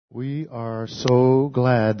We are so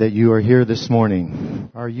glad that you are here this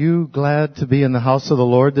morning. Are you glad to be in the house of the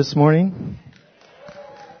Lord this morning?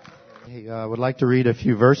 I would like to read a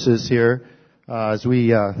few verses here I've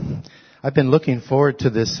been looking forward to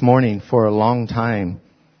this morning for a long time.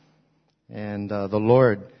 And the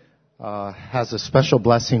Lord has a special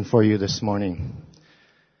blessing for you this morning.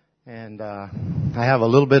 And I have a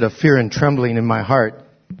little bit of fear and trembling in my heart.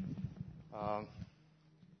 I'd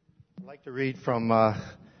like to read from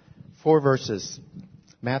 4 verses.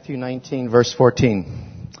 Matthew 19, verse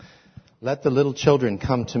 14. Let the little children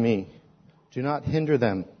come to me. Do not hinder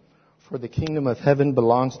them, for the kingdom of heaven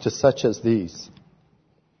belongs to such as these.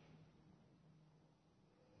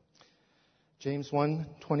 James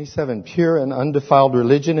 1:27. Pure and undefiled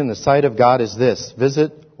religion in the sight of God is this: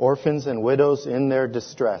 visit orphans and widows in their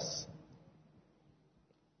distress.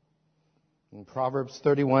 In Proverbs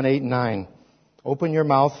 31:8-9. Open your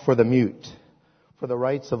mouth for the mute, for the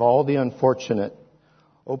rights of all the unfortunate.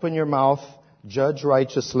 Open your mouth, judge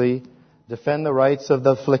righteously, defend the rights of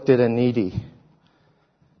the afflicted and needy.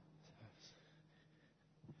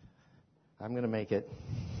 I'm going to make it.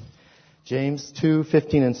 James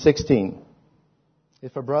 2:15 and 16.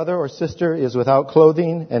 If a brother or sister is without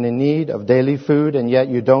clothing and in need of daily food, and yet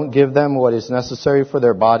you don't give them what is necessary for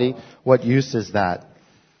their body, what use is that?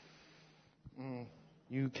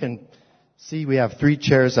 You can see we have 3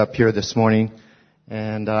 chairs up here this morning.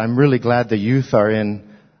 And I'm really glad the youth are in.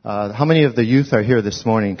 How many of the youth are here this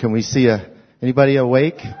morning? Can we see anybody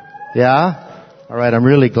awake? Yeah? All right, I'm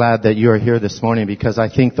really glad that you are here this morning because I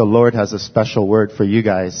think the Lord has a special word for you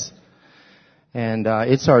guys. And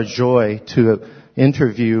it's our joy to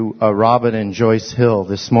interview Robin and Joyce Hill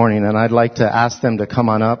this morning. And I'd like to ask them to come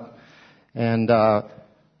on up. And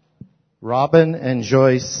Robin and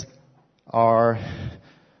Joyce are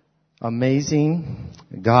amazing,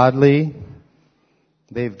 godly.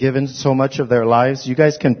 They've given so much of their lives. You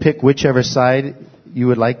guys can pick whichever side you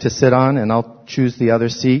would like to sit on, and I'll choose the other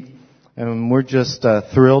seat. And we're just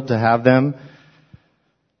thrilled to have them.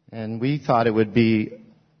 And we thought it would be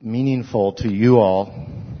meaningful to you all,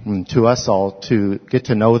 and to us all, to get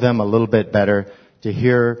to know them a little bit better, to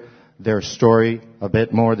hear their story a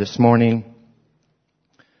bit more this morning.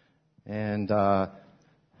 And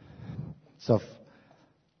so,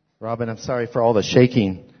 Robin, I'm sorry for all the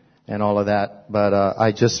shaking and all of that, but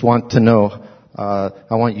I just want to know, I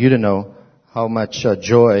want you to know how much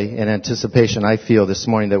joy and anticipation I feel this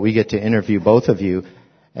morning that we get to interview both of you.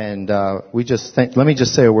 And let me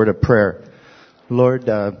just say a word of prayer. Lord,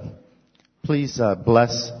 please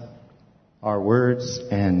bless our words,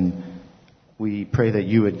 and we pray that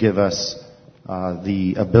you would give us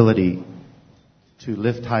the ability to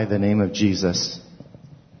lift high the name of Jesus.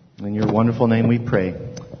 In your wonderful name we pray.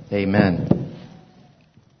 Amen.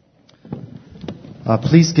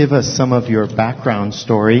 Please give us some of your background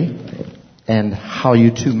story and how you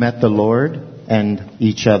two met the Lord and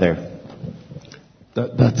each other.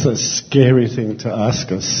 That's a scary thing to ask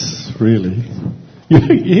us, really.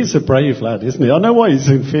 He's a brave lad, isn't he? I know why he's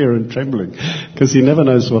in fear and trembling, because he never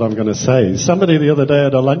knows what I'm going to say. Somebody the other day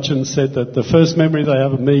at a luncheon said that the first memory they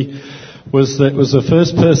have of me was that it was the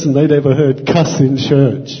first person they'd ever heard cuss in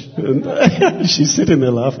church. And she's sitting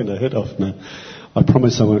there laughing her head off now. I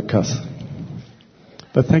promise I won't cuss.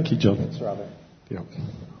 But thank you, John. Thanks, Robert. Yeah.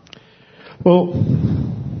 Well,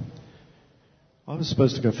 I was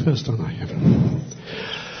supposed to go first, aren't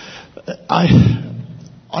I?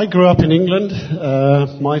 I grew up in England.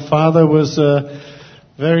 My father was a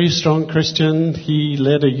very strong Christian. He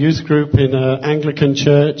led a youth group in an Anglican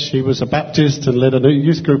church. He was a Baptist and led a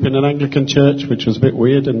youth group in an Anglican church, which was a bit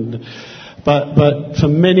weird. But for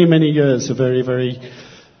many, many years, a very, very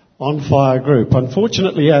on-fire group.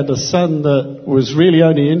 Unfortunately, he had a son that was really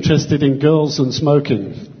only interested in girls and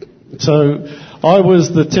smoking. So I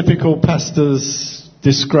was the typical pastor's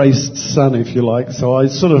disgraced son, if you like. So I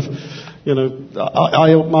sort of,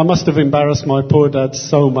 I must have embarrassed my poor dad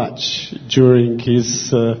so much during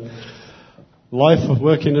his life of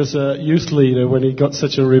working as a youth leader when he got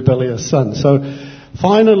such a rebellious son. So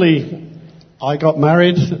finally, I got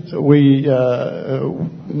married. Me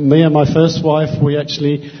and my first wife, we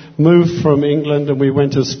actually moved from England, and we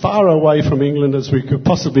went as far away from England as we could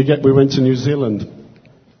possibly get. We went to New Zealand.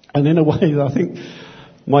 And in a way, I think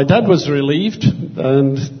my dad was relieved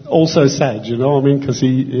and also sad, because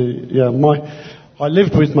I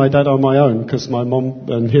lived with my dad on my own because my mom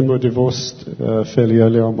and him were divorced fairly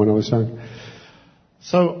early on when I was young.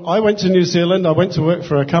 So I went to New Zealand. I went to work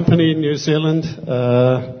for a company in New Zealand.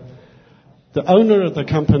 The owner of the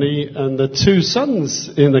company and the 2 sons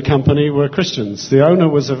in the company were Christians. The owner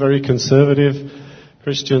was a very conservative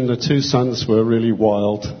Christian. The 2 sons were really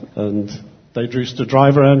wild. And they used to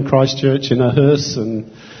drive around Christchurch in a hearse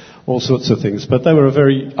and all sorts of things. But they were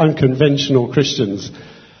very unconventional Christians.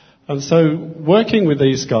 And so working with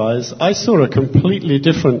these guys, I saw a completely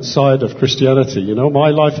different side of Christianity. You know, my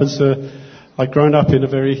life I'd grown up in a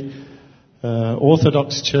very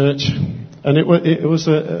Orthodox church, and it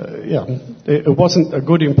wasn't a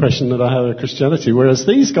good impression that I had of Christianity. Whereas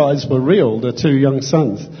these guys were real, the two young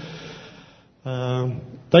sons.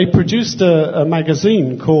 They produced a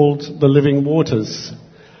magazine called The Living Waters,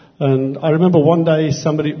 and I remember one day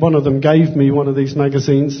one of them gave me one of these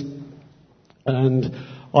magazines, and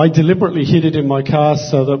I deliberately hid it in my car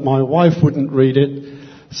so that my wife wouldn't read it,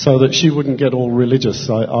 so that she wouldn't get all religious.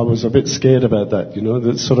 I was a bit scared about that, you know,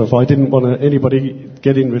 that sort of, I didn't want anybody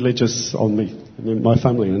getting religious on me, in my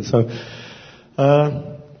family. And so,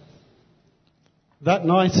 that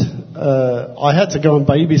night, I had to go and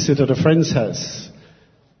babysit at a friend's house.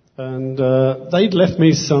 And, they'd left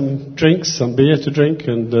me some drinks, some beer to drink,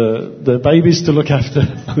 and, the babies to look after.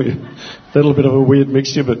 I mean, a little bit of a weird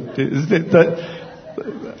mixture, but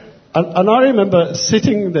and I remember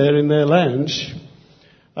sitting there in their lounge,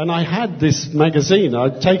 and I had this magazine.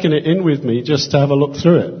 I'd taken it in with me just to have a look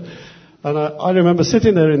through it. And I remember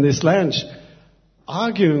sitting there in this lounge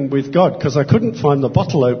arguing with God because I couldn't find the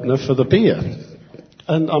bottle opener for the beer.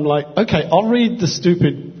 And I'm like, okay, I'll read the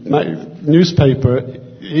stupid newspaper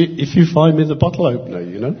if you find me the bottle opener,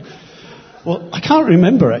 you know. Well, I can't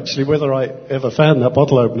remember actually whether I ever found that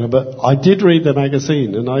bottle opener, but I did read the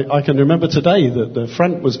magazine, and I can remember today that the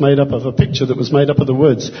front was made up of a picture that was made up of the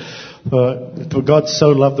words, for God so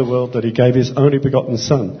loved the world that he gave his only begotten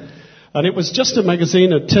Son. And it was just a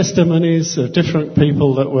magazine of testimonies of different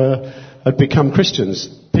people that had become Christians,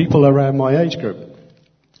 people around my age group.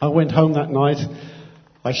 I went home that night.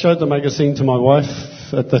 I showed the magazine to my wife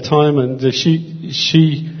at the time, and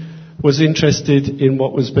she was interested in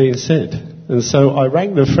what was being said. And so I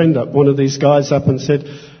rang the friend up, one of these guys up, and said,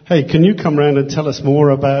 hey, can you come round and tell us more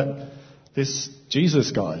about this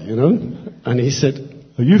Jesus guy, you know? And he said,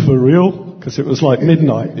 are you for real? Because it was like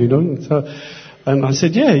midnight, you know. And I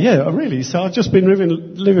said, yeah, really. So I've just been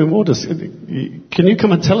living waters. Can you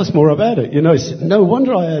come and tell us more about it? You know, he said, no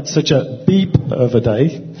wonder I had such a beep of a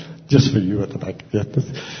day. Just for you at the back. Yeah.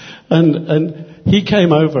 And he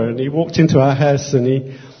came over and he walked into our house, and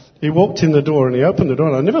he walked in the door and he opened the door,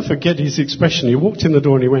 and I'll never forget his expression. He walked in the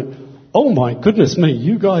door and he went, oh my goodness me,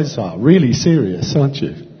 you guys are really serious, aren't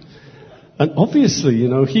you? And obviously, you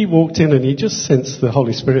know, he walked in and he just sensed the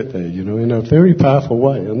Holy Spirit there, you know, in a very powerful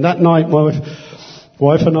way. And that night my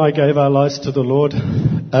wife and I gave our lives to the Lord,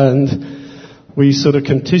 and we sort of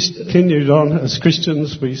continued on as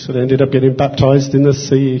Christians. We sort of ended up getting baptized in the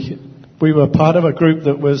sea. We were part of a group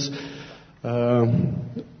that was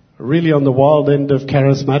really on the wild end of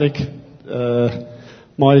charismatic.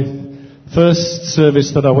 My first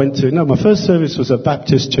service was a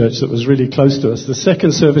Baptist church that was really close to us. The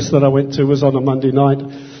second service that I went to was on a Monday night,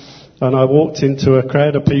 and I walked into a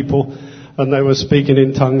crowd of people, and they were speaking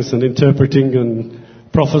in tongues and interpreting and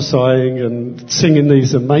prophesying and singing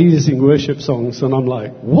these amazing worship songs, and I'm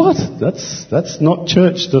like, what? That's not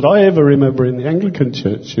church that I ever remember in the Anglican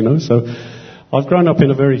church, you know. So I've grown up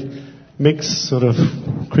in a very mixed sort of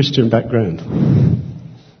Christian background.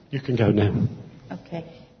 You can go now. Okay.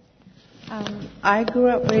 I grew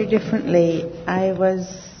up very differently. I was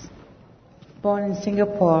born in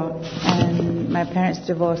Singapore, and my parents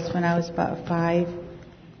divorced when I was about 5.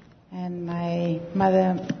 And my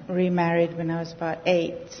mother remarried when I was about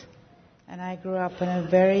 8. And I grew up in a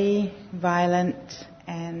very violent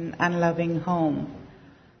and unloving home.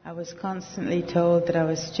 I was constantly told that I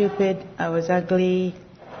was stupid, I was ugly,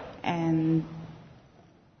 and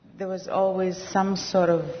there was always some sort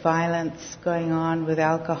of violence going on with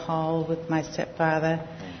alcohol, with my stepfather,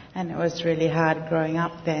 and it was really hard growing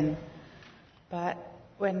up then. But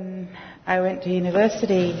when I went to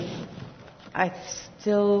university, I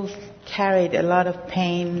still carried a lot of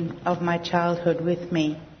pain of my childhood with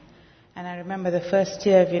me. And I remember the first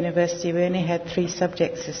year of university, we only had 3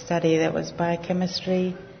 subjects to study. That was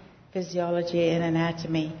biochemistry, physiology, and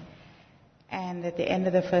anatomy. And at the end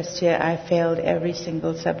of the first year, I failed every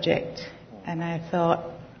single subject. And I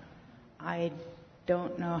thought, I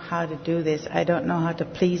don't know how to do this. I don't know how to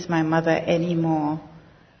please my mother anymore.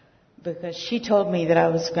 Because she told me that I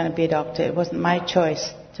was going to be a doctor. It wasn't my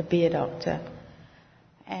choice to be a doctor.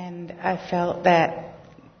 And I felt that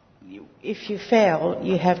if you fail,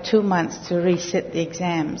 you have 2 months to resit the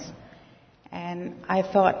exams. And I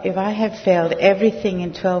thought, if I have failed everything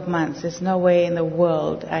in 12 months, there's no way in the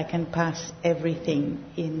world I can pass everything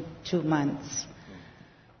in 2 months.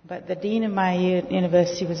 But the dean of my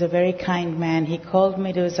university was a very kind man. He called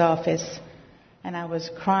me to his office, and I was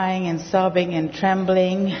crying and sobbing and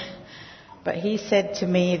trembling. But he said to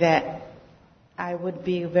me that I would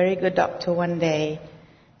be a very good doctor one day,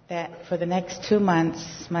 that for the next 2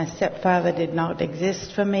 months, my stepfather did not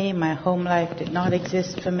exist for me, my home life did not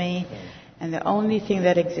exist for me, and the only thing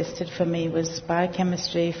that existed for me was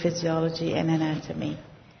biochemistry, physiology, and anatomy.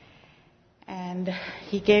 And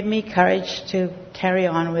he gave me courage to carry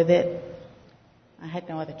on with it. I had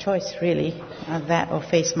no other choice, really, of that or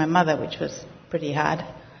face my mother, which was pretty hard.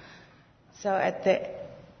 So at the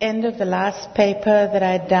end of the last paper that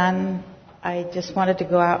I'd done, I just wanted to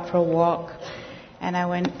go out for a walk. And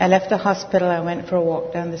I left the hospital, I went for a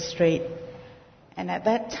walk down the street. And at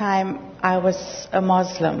that time, I was a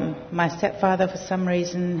Muslim. My stepfather, for some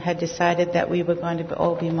reason, had decided that we were going to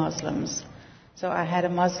all be Muslims. So I had a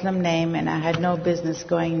Muslim name, and I had no business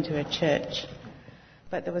going to a church.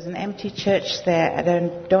 But there was an empty church there. I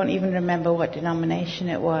don't even remember what denomination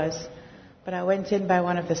it was. But I went in by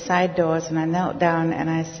one of the side doors, and I knelt down, and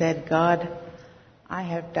I said, God, I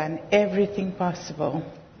have done everything possible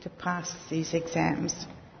to pass these exams.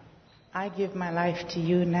 I give my life to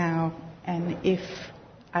you now, and if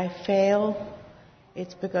I fail,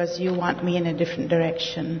 it's because you want me in a different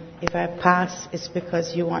direction. If I pass, it's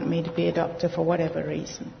because you want me to be a doctor for whatever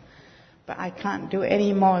reason. But I can't do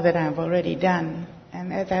any more than I've already done.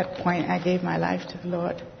 And at that point, I gave my life to the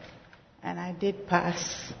Lord. And I did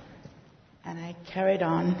pass, and I carried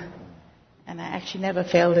on, and I actually never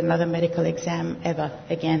failed another medical exam ever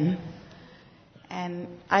again. And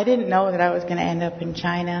I didn't know that I was going to end up in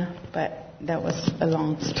China, but that was a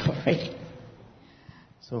long story.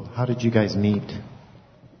 So how did you guys meet?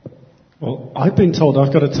 Well, I've been told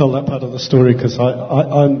I've got to tell that part of the story because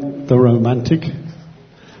I'm the romantic.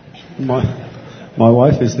 My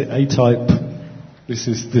wife is the A-type. This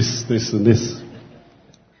is this, and this.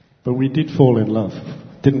 But we did fall in love,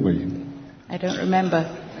 didn't we? I don't remember.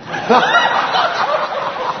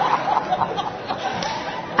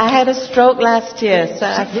 I had a stroke last year, so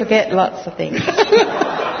I forget lots of things.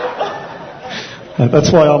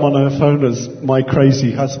 That's why I'm on her phone as my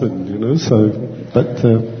crazy husband, you know. So, but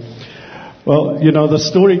well, you know, the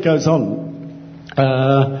story goes on.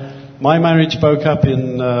 My marriage broke up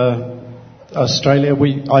in Australia.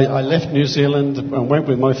 I left New Zealand and went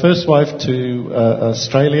with my first wife to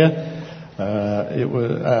Australia. It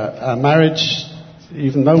was our marriage,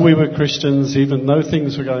 even though we were Christians, even though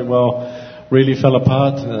things were going well, really fell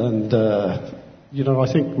apart. And you know,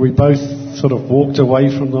 I think we both sort of walked away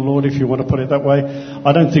from the Lord, if you want to put it that way.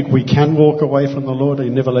 I don't think we can walk away from the Lord. He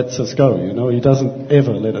never lets us go, you know. He doesn't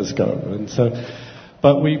ever let us go. And so,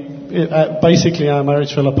 but basically our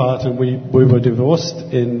marriage fell apart, and we were divorced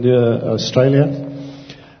in Australia.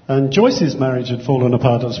 And Joyce's marriage had fallen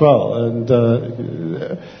apart as well. And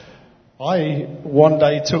I one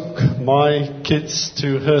day took my kids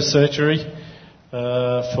to her surgery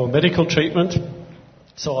for medical treatment.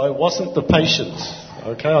 So I wasn't the patient,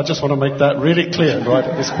 okay? I just want to make that really clear right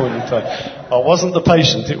at this point in time. I wasn't the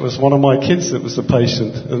patient. It was one of my kids that was the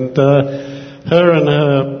patient. And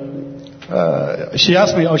she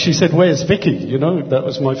asked me, she said, where's Vicky? You know, that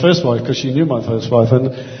was my first wife, because she knew my first wife.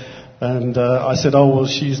 And I said, oh, well,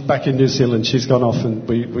 she's back in New Zealand. She's gone off, and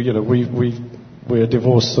we're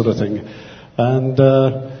divorced sort of thing. And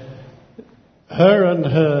her and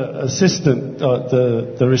her assistant,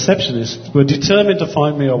 the receptionist, were determined to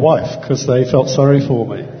find me a wife because they felt sorry for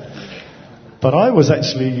me. But I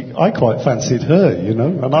quite fancied her, you know,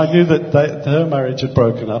 and I knew that her marriage had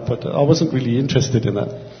broken up, but I wasn't really interested in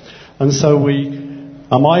that. And so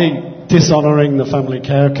am I dishonouring the family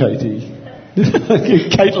care, Katie?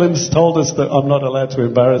 Caitlin's told us that I'm not allowed to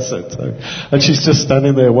embarrass her, so, and she's just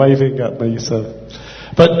standing there waving at me. So,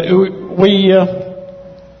 but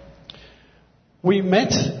we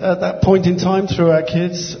met at that point in time through our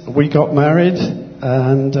kids. We got married,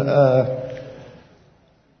 and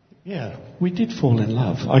we did fall in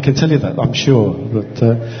love. I can tell you that, I'm sure. But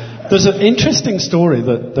there's an interesting story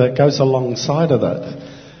that goes alongside of that.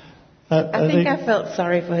 I think I felt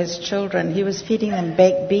sorry for his children. He was feeding them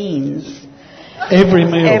baked beans. Every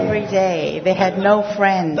meal. Every day. They had no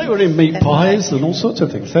friends. They were in meat pies and all sorts of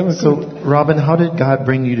things. So, Robin, how did God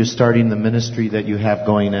bring you to starting the ministry that you have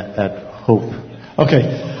going at Hope? Okay.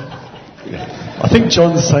 I think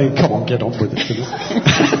John's saying, come on, get on with it.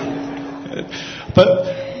 But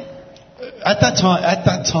at that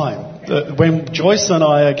time, when Joyce and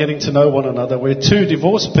I are getting to know one another, we're two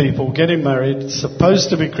divorced people getting married, supposed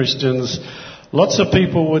to be Christians. Lots of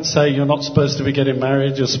people would say you're not supposed to be getting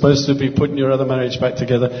married, you're supposed to be putting your other marriage back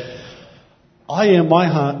together. I, in my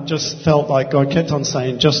heart, just felt like God kept on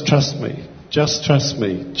saying, just trust me, just trust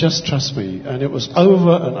me, just trust me. And it was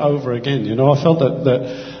over and over again, you know. I felt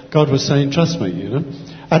that God was saying, trust me, you know.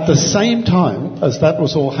 At the same time as that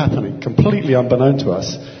was all happening, completely unbeknown to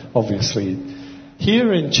us, obviously,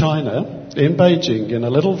 here in China, in Beijing, in a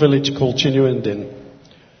little village called Qinyuandin,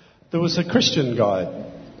 there was a Christian guy,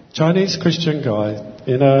 Chinese Christian guy,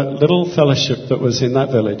 in a little fellowship that was in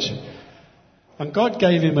that village. And God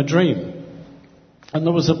gave him a dream. And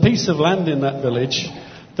there was a piece of land in that village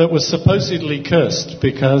that was supposedly cursed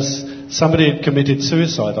because somebody had committed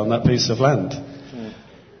suicide on that piece of land.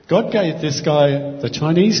 God gave this guy, the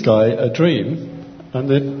Chinese guy, a dream. And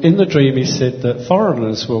then in the dream he said that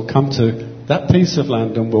foreigners will come to that piece of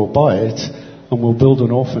land and will buy it and will build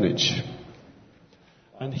an orphanage.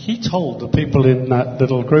 And he told the people in that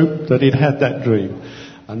little group that he'd had that dream.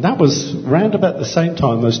 And that was round about the same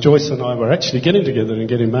time as Joyce and I were actually getting together and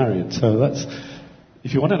getting married. So that's,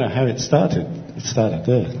 if you want to know how it started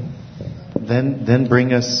there. Then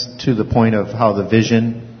bring us to the point of how the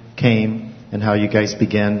vision came and how you guys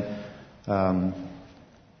began, the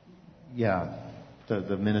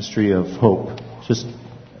ministry of hope. Just.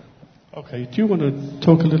 Okay, do you want to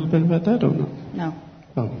talk a little bit about that or not? No.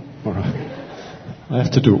 Oh, all right. I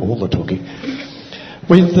have to do all the talking.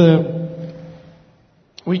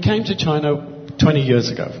 We came to China 20 years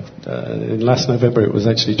ago. In last November, it was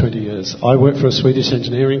actually 20 years. I worked for a Swedish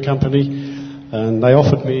engineering company, and they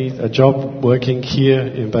offered me a job working here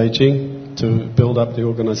in Beijing to build up the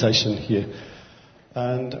organisation here.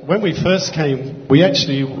 And when we first came, we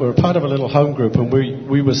actually were part of a little home group, and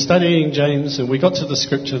we were studying James, and we got to the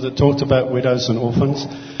scripture that talked about widows and orphans.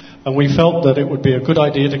 And we felt that it would be a good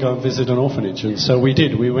idea to go and visit an orphanage. And so we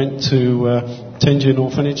did. We went to Tianjin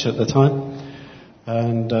Orphanage at the time.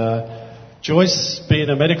 And Joyce, being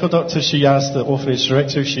a medical doctor, she asked the orphanage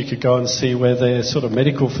director if she could go and see where their sort of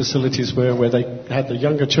medical facilities were, where they had the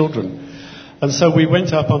younger children. And so we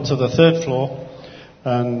went up onto the third floor.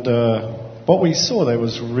 And what we saw there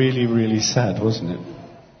was really, really sad, wasn't it?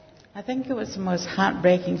 I think it was the most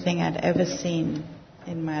heartbreaking thing I'd ever seen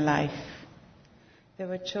in my life. There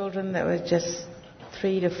were children that were just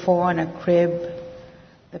 3 to 4 in a crib.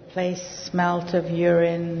 The place smelt of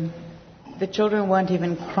urine. The children weren't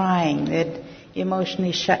even crying. They'd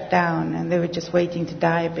emotionally shut down and they were just waiting to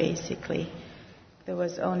die, basically. There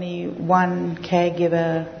was only one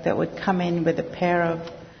caregiver that would come in with a pair of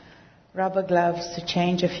rubber gloves to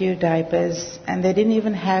change a few diapers. And they didn't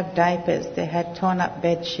even have diapers. They had torn up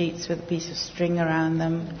bed sheets with a piece of string around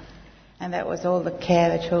them. And that was all the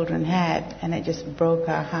care the children had, and it just broke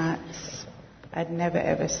our hearts. I'd never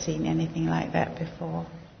ever seen anything like that before.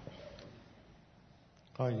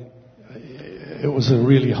 It was a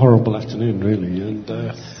really horrible afternoon, really. And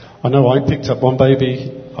I know I picked up one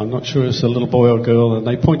baby, I'm not sure if it's a little boy or girl, and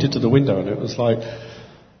they pointed to the window, and it was like,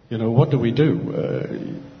 you know, what do?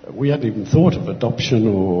 We hadn't even thought of adoption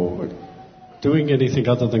or doing anything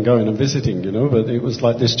other than going and visiting, you know, but it was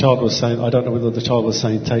like this child was saying, I don't know whether the child was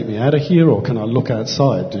saying, take me out of here or can I look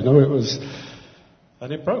outside, you know, it was,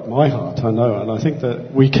 and it broke my heart, I know, and I think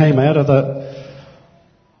that we came out of that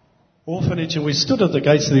orphanage and we stood at the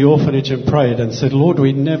gates of the orphanage and prayed and said, Lord,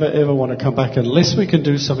 we never ever want to come back unless we can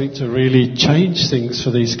do something to really change things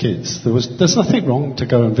for these kids. There's nothing wrong to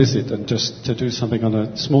go and visit and just to do something on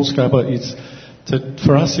a small scale, but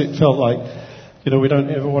for us it felt like, you know, we don't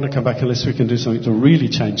ever want to come back unless we can do something to really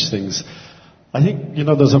change things. I think, you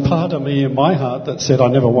know, there's a part of me in my heart that said I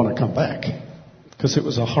never want to come back because it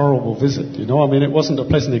was a horrible visit, you know. I mean, it wasn't a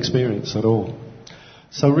pleasant experience at all.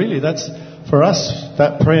 So really that's, for us,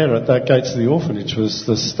 that prayer at that gates of the orphanage was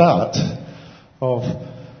the start of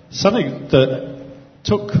something that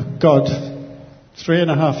took God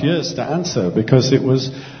 3.5 years to answer because it was,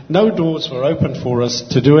 no doors were open for us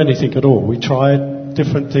to do anything at all. We tried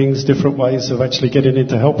different things, different ways of actually getting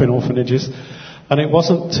into helping orphanages. And it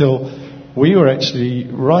wasn't till we were actually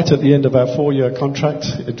right at the end of our 4-year contract.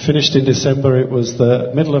 It finished in December. It was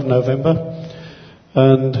the middle of November.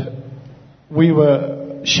 And we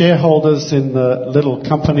were shareholders in the little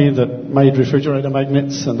company that made refrigerator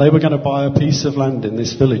magnets. And they were going to buy a piece of land in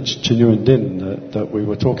this village, Qinyuandin, that we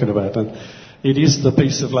were talking about. And it is the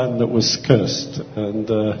piece of land that was cursed. And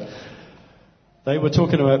they were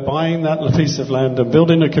talking about buying that piece of land and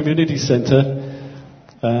building a community centre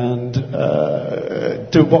and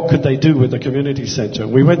what could they do with the community centre.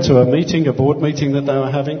 We went to a board meeting that they were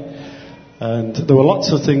having, and there were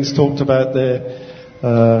lots of things talked about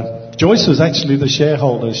there. Joyce was actually the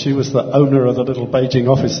shareholder. She was the owner of the little Beijing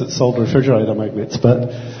office that sold refrigerator magnets, but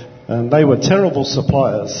And they were terrible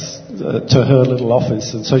suppliers to her little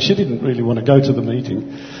office, and so she didn't really want to go to the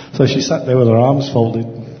meeting. So she sat there with her arms folded,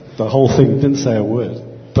 the whole thing, didn't say a word.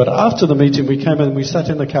 But after the meeting, we came and we sat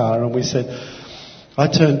in the car and we said, I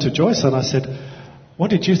turned to Joyce and I said, what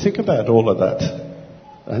did you think about all of that?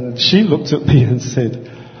 And she looked at me and said,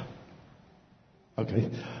 okay.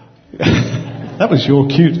 That was your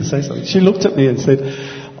cue to say something. She looked at me and said,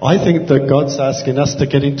 I think that God's asking us to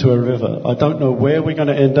get into a river. I don't know where we're going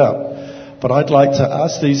to end up, but I'd like to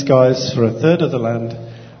ask these guys for a third of the land.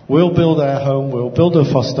 We'll build our home, we'll build a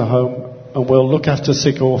foster home, and we'll look after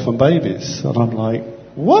sick orphan babies. And I'm like,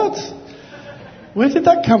 what? Where did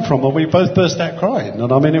that come from? And we both burst out crying.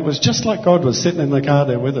 And I mean, it was just like God was sitting in the car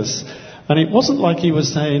there with us. And it wasn't like he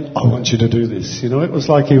was saying, I want you to do this. You know, it was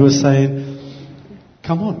like he was saying,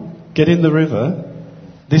 come on, get in the river.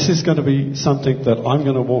 This is going to be something that I'm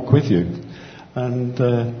going to walk with you. And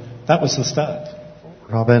that was the start.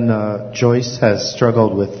 Robin, Joyce has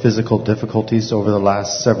struggled with physical difficulties over the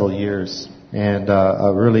last several years. And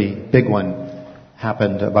a really big one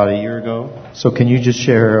happened about a year ago. So can you just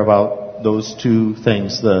share about those two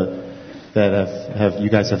things that have you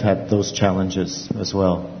guys have had those challenges as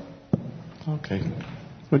well? Okay.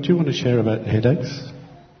 What do you want to share about headaches?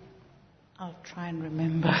 I'll try and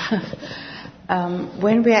remember.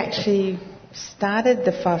 When we actually started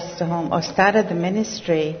the foster home or started the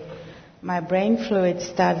ministry, my brain fluid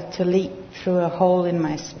started to leak through a hole in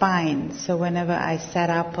my spine. So whenever I sat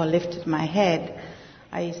up or lifted my head,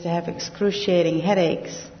 I used to have excruciating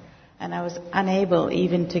headaches, and I was unable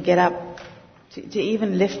even to get up, to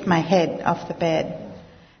even lift my head off the bed,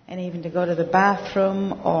 and even to go to the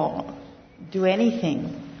bathroom or do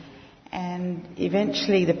anything. And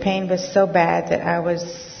eventually the pain was so bad that I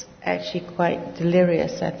was actually quite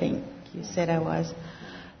delirious, I think you said I was.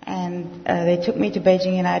 And they took me to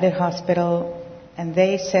Beijing United Hospital, and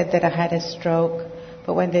they said that I had a stroke,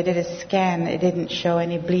 but when they did a scan, it didn't show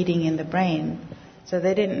any bleeding in the brain. So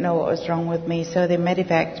they didn't know what was wrong with me, so they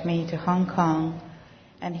medevaced me to Hong Kong.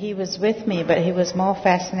 And he was with me, but he was more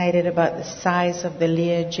fascinated about the size of the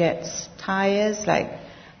Learjet's tires, like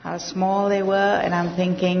how small they were. And I'm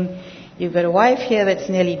thinking, you've got a wife here that's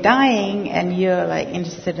nearly dying, and you're like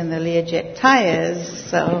interested in the Learjet tires.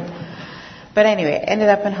 So, but anyway, ended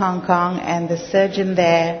up in Hong Kong, and the surgeon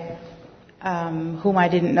there, whom I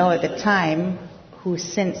didn't know at the time, who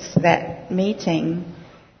since that meeting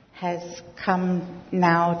has come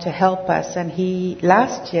now to help us. And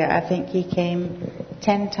last year, I think he came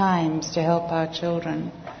 10 times to help our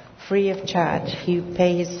children, free of charge. He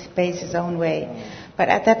pays his own way. But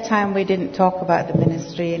at that time, we didn't talk about the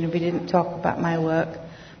ministry, and we didn't talk about my work.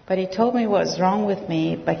 But he told me what was wrong with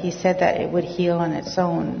me, but he said that it would heal on its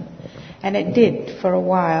own. And it did for a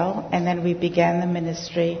while, and then we began the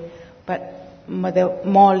ministry. But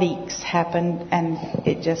more leaks happened, and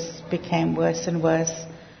it just became worse and worse.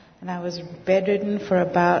 And I was bedridden for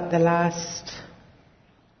about the last,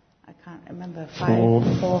 I can't remember, 4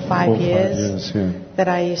 or 5 years yeah. That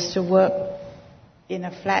I used to work in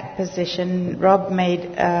a flat position. Rob made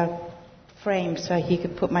a frame so he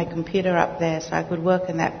could put my computer up there so I could work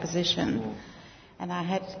in that position. And I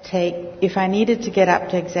had to if I needed to get up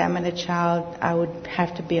to examine a child, I would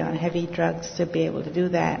have to be on heavy drugs to be able to do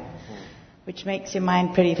that, which makes your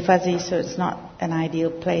mind pretty fuzzy, so it's not an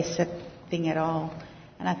ideal thing at all.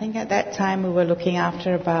 And I think at that time we were looking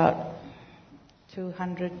after about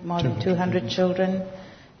more than 200 children,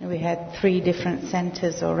 and we had 3 different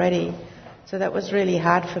centers already. So that was really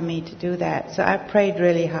hard for me to do that. So I prayed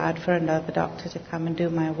really hard for another doctor to come and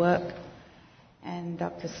do my work. And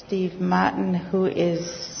Dr. Steve Martin, who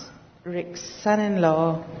is Rick's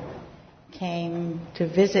son-in-law, came to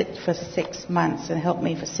visit for 6 months and helped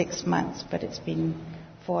me for 6 months. But it's been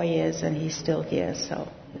 4 years and he's still here, so...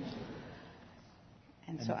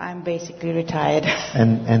 And so I'm basically retired.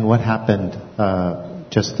 And what happened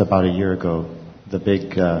just about a year ago, the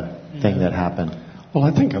big thing that happened? Well,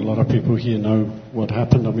 I think a lot of people here know what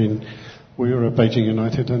happened. I mean, we were at Beijing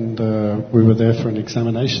United, and we were there for an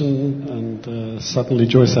examination, and suddenly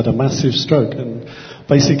Joyce had a massive stroke, and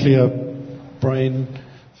basically her brain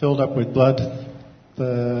filled up with blood.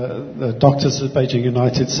 The doctors at Beijing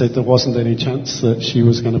United said there wasn't any chance that she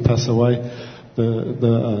was going to pass away.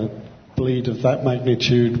 The bleed of that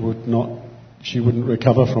magnitude she wouldn't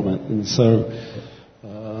recover from it, and so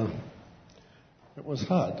it was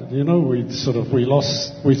hard. You know, we thought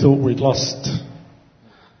we'd lost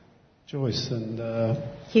Joyce, and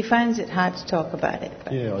he finds it hard to talk about it,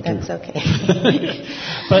 but yeah, that's okay.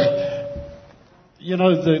 But you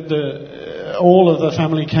know, all of the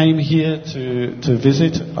family came here to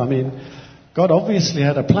visit. I mean, God obviously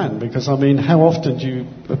had a plan, because, I mean, how often do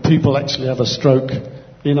people actually have a stroke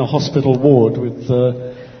in a hospital ward with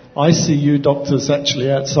ICU doctors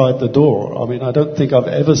actually outside the door? I mean, I don't think I've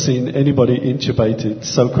ever seen anybody intubated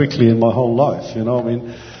so quickly in my whole life, you know. I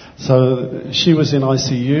mean, so she was in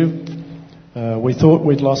ICU. We thought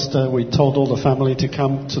we'd lost her. We told all the family to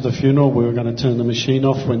come to the funeral. We were going to turn the machine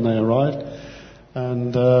off when they arrived.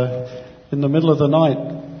 And in the middle of the night,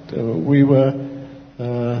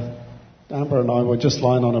 Amber and I were just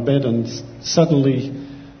lying on a bed, and suddenly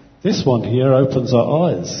this one here opens her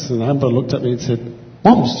eyes. And Amber looked at me and said,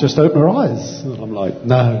 "Mom's just opened her eyes." And I'm like,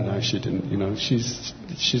 no, she didn't. You know, she's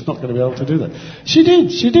not going to be able to do that. She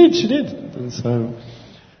did. And so,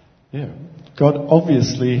 yeah, God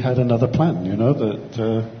obviously had another plan, you know,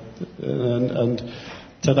 and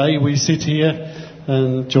today we sit here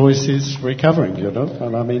and Joyce is recovering, you know.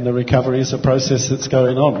 And I mean, the recovery is a process that's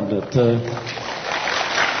going on.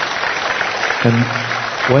 And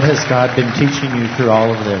what has God been teaching you through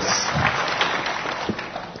all of this?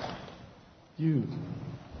 Do you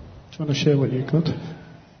want to share what you got?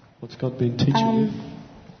 What's God been teaching you?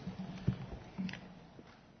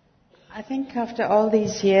 I think after all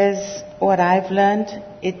these years, what I've learned,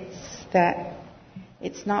 it's that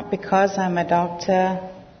it's not because I'm a doctor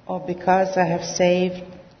or because I have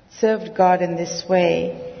served God in this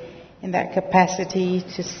way, in that capacity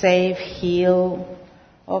to save, heal,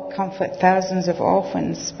 or comfort thousands of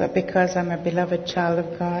orphans, but because I'm a beloved child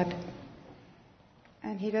of God.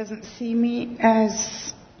 And He doesn't see me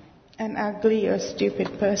as an ugly or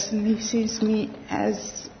stupid person. He sees me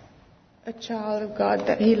as a child of God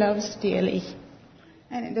that He loves dearly.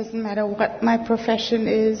 And it doesn't matter what my profession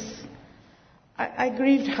is. I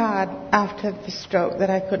grieved hard after the stroke that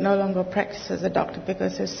I could no longer practice as a doctor,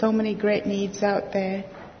 because there's so many great needs out there.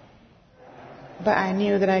 But I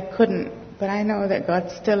knew that I couldn't. But I know that God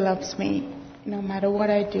still loves me, no matter what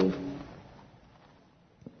I do.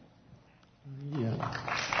 Yeah.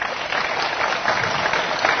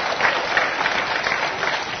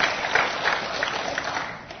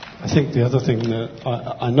 I think the other thing that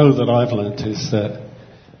I know that I've learnt is that,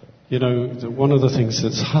 you know, one of the things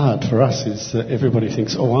that's hard for us is that everybody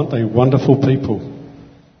thinks, oh, aren't they wonderful people?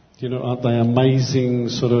 You know, aren't they amazing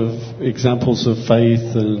sort of examples of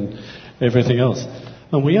faith and everything else?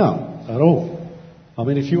 And we aren't at all. I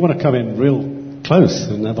mean, if you want to come in real close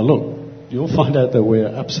and have a look, you'll find out that we're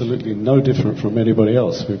absolutely no different from anybody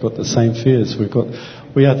else. We've got the same fears.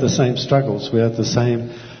 We have the same struggles. We have the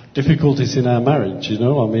same difficulties in our marriage, you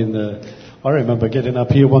know. I mean, I remember getting up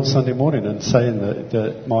here one Sunday morning and saying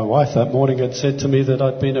that my wife that morning had said to me that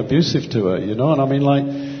I'd been abusive to her, you know. And I mean, like,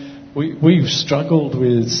 we've struggled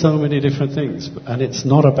with so many different things, and it's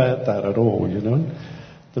not about that at all, you know.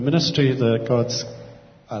 The ministry that God's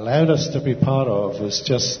allowed us to be part of was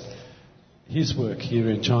just His work here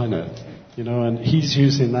in China, you know, and He's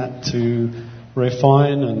using that to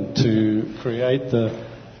refine and to create the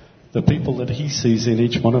people that He sees in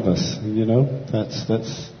each one of us, you know.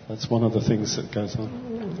 That's one of the things that goes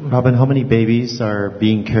on. Robin, how many babies are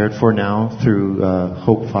being cared for now through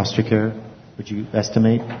Hope Foster Care, would you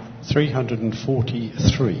estimate?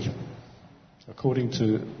 343, according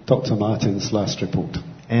to Dr. Martin's last report.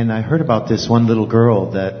 And I heard about this one little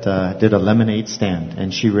girl that did a lemonade stand,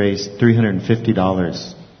 and she raised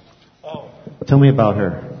 $350. Oh. Tell me about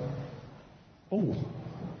her. Oh,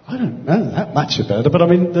 I don't know that much about her, but I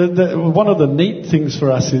mean, one of the neat things for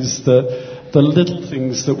us is the little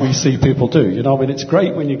things that we see people do. You know, I mean, it's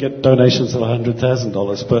great when you get donations of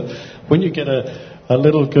 $100,000, but when you get a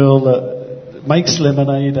little girl that makes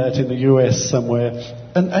lemonade out in the US somewhere,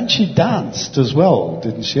 and she danced as well,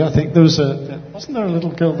 didn't she? I think wasn't there a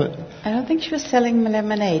little girl that... I don't think she was selling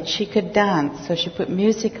lemonade. She could dance, so she put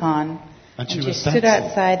music on. And she stood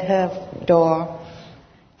outside her door,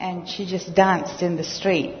 and she just danced in the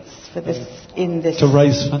streets in this to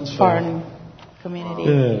raise funds foreign community.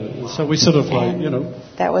 Yeah, so we sort of and you know...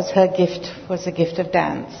 That was her gift, was a gift of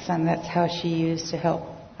dance, and that's how she used to help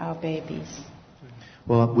our babies.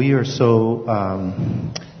 Well, we are so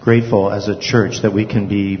grateful as a church that we can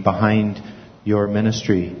be behind your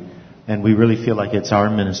ministry, and we really feel like it's our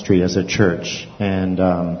ministry as a church. And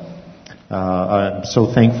I'm so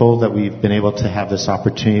thankful that we've been able to have this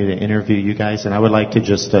opportunity to interview you guys. And I would like to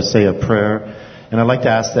just say a prayer, and I'd like to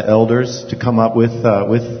ask the elders to come up with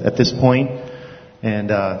at this point, and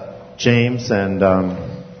James and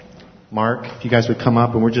Mark, if you guys would come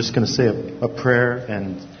up, and we're just going to say a prayer,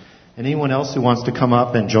 and anyone else who wants to come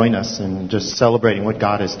up and join us in just celebrating what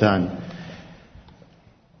God has done.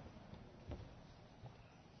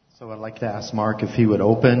 So I'd like to ask Mark if he would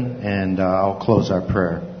open, and I'll close our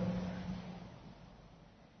prayer.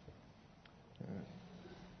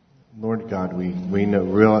 Lord God, we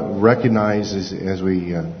recognize as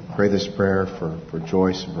we pray this prayer for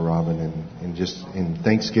Joyce and for Robin and just in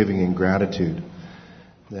thanksgiving and gratitude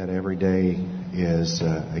that every day is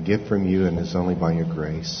a gift from you and is only by your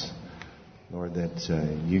grace. Lord, that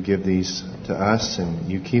you give these to us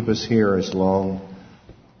and you keep us here as long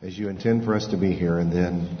as you intend for us to be here, and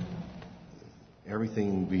then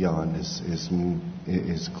everything beyond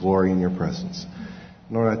is glory in your presence.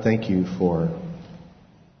 Lord, I thank you for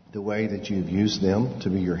the way that you've used them to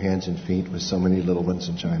be your hands and feet with so many little ones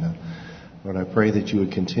in China. Lord, I pray that you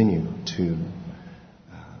would continue to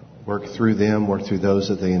work through them, work through those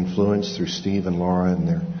that they influence, through Steve and Laura and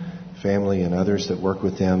their family and others that work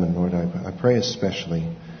with them. And Lord, I pray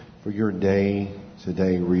especially for your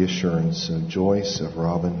day-to-day reassurance of Joyce, of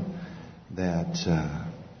Robin, that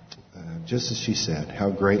just as she said,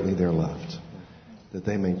 how greatly they're loved, that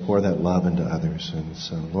they may pour that love into others. And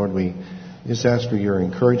so, Lord, we just ask for your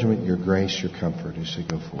encouragement, your grace, your comfort as they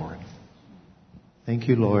go forward. Thank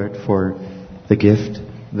you, Lord, for the gift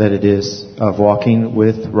that it is of walking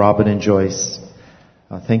with Robin and Joyce.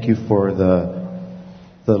 Thank you for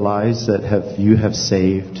the lives that you have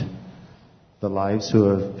saved, the lives who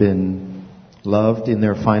have been loved in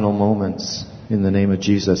their final moments. In the name of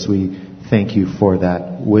Jesus, we thank you for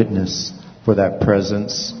that witness, for that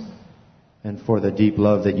presence, and for the deep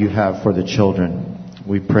love that you have for the children.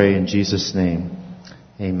 We pray in Jesus' name.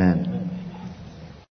 Amen.